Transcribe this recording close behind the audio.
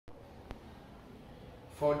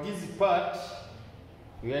For this part,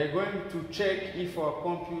 we are going to check if our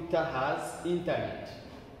computer has internet.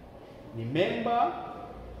 Remember,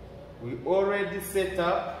 we already set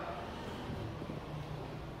up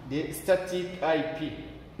the static IP.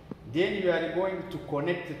 Then you are going to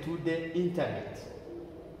connect to the internet.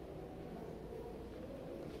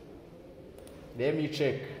 Let me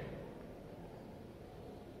check.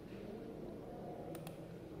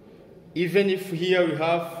 Even if here we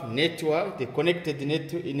have network, the connected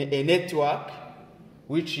in a network,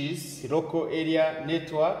 which is local area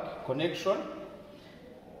network connection,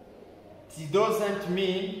 it doesn't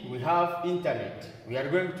mean we have internet. We are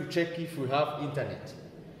going to check if we have internet.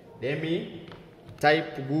 Let me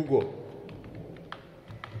type Google.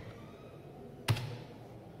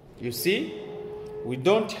 You see, we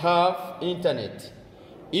don't have internet.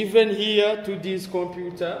 Even here to this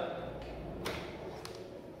computer,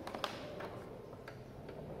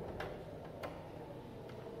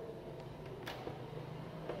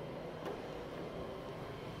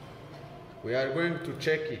 we are going to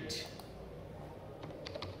check it.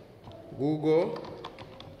 Google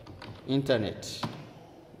internet,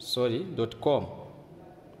 .com.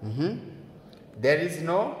 There is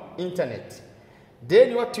no internet.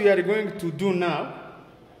 Then what we are going to do now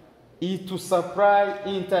is to supply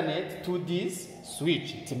internet to this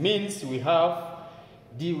switch. It means we are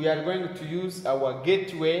going to use our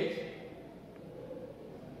gateway,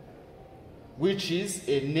 which is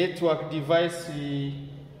a network device,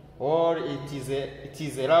 or it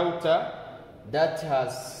is a router that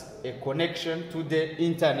has a connection to the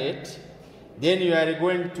internet. Then you are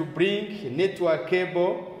going to bring a network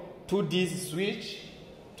cable to this switch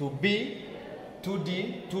to the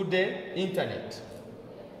internet.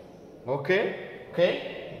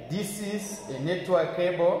 Okay, this is a network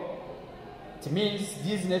cable. It means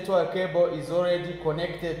this network cable is already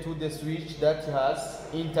connected to the switch that has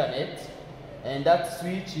internet, and that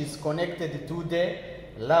switch is connected to the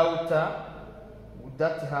router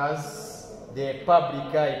that has the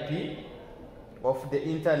public IP of the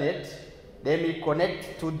internet. Let me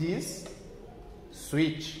connect to this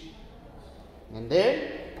switch, and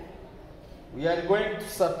then we are going to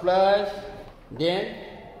supply, then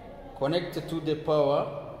connect to the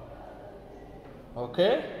power.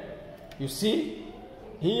 Okay, you see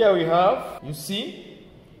here we have,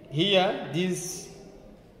 here this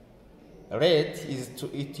red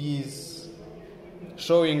is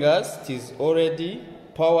showing us it is already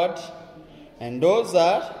powered, and those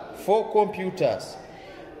are 4 computers.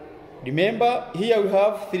 Remember, here we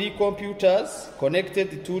have 3 computers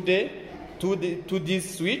connected to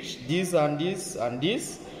this switch, this and this and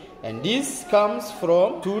this, and this comes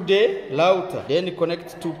from to the router. Then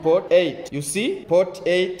connect to port 8. You see, port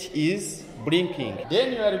 8 is blinking.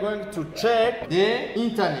 Then you are going to check the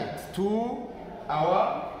internet to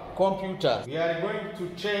our computer. We are going to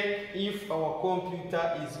check if our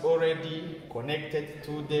computer is already connected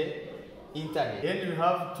to the internet. Then you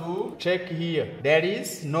have to check here. There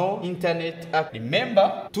is no internet app.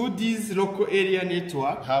 Remember, to this local area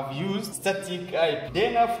network have used static IP.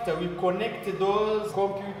 Then after we connect those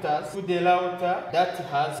computers to the router that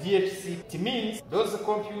has DHC. It means those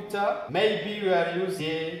computers, maybe we are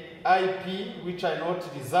using the IP which are not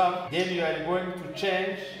reserved. Then you are going to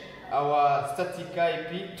change our static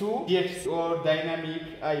IP to DHC or dynamic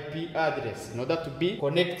IP address in order to be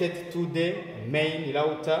connected to the main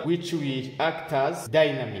router, which will act as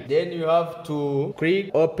dynamic. Then you have to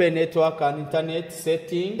click Open Network and Internet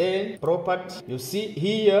Setting and Property. You see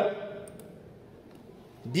here,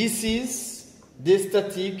 this is the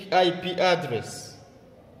static IP address.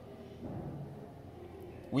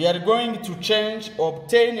 We are going to change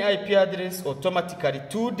Obtain IP address automatically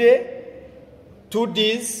to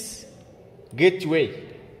this gateway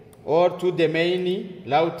or to the main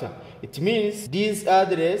router. It means this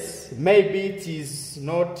address, maybe it is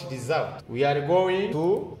not reserved. We are going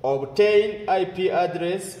to obtain IP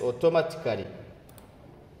address automatically.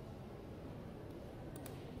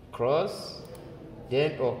 Cross,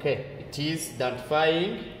 then okay, it is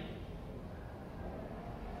identifying.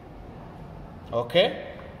 Okay,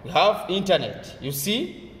 we have internet. You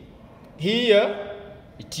see here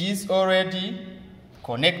it is already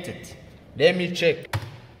connected. Let me check.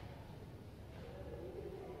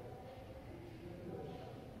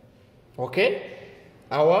 Okay,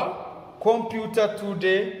 our computer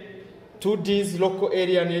to this local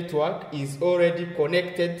area network is already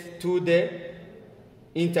connected to the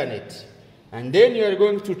internet. And then you are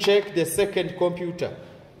going to check the second computer.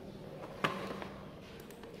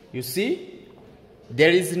 You see,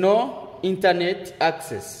 there is no internet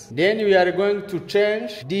access. Then we are going to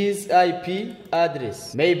change this IP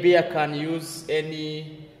address. Maybe I can use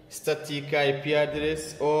any static IP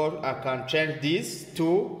address, or I can change this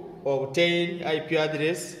to obtain IP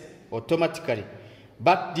address automatically.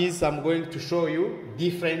 But this I'm going to show you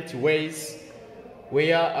different ways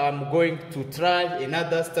where I'm going to try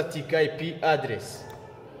another static IP address.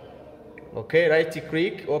 Okay, right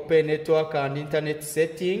click, open network and internet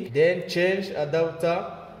setting, then change adapter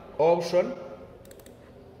option.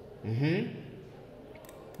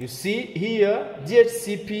 You see here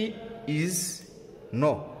DHCP is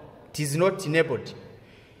no, it is not enabled.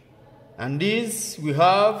 And this we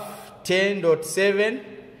have 10.7.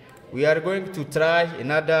 We are going to try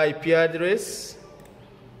another IP address.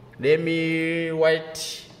 Let me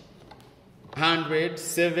write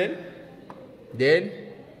 107, then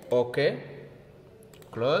okay,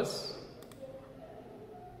 close.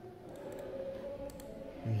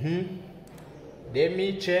 Let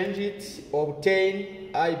me change it,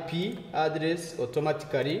 obtain IP address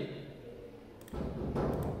automatically.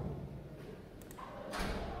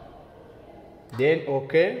 Then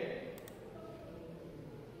okay,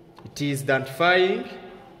 it is identifying.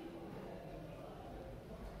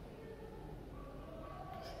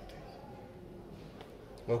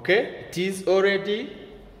 Okay, it is already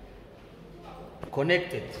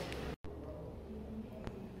connected.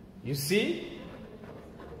 You see,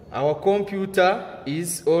 our computer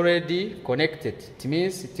is already connected. It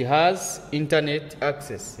means it has internet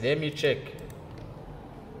access. Let me check.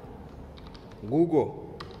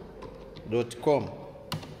 Google.com.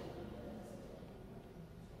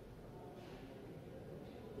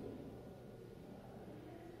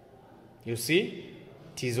 You see,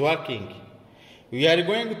 it is working. We are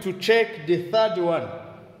going to check the third one,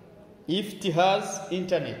 if it has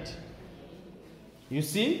internet. You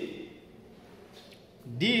see,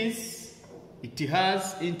 this, it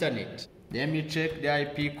has internet. Let me check the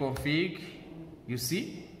IP config. You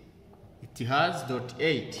see, it has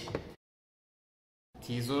 .8. It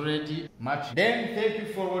is already matched. Then thank you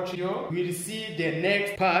for watching. We'll see the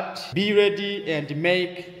next part. Be ready and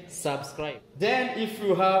make subscribe. Then if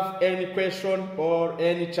you have any question or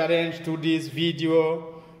any challenge to this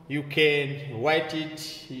video, you can write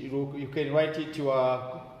it. You can write it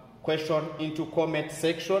your question into comment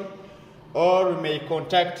section, or you may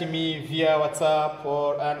contact me via WhatsApp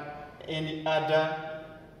or any other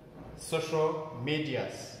social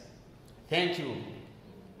medias. Thank you.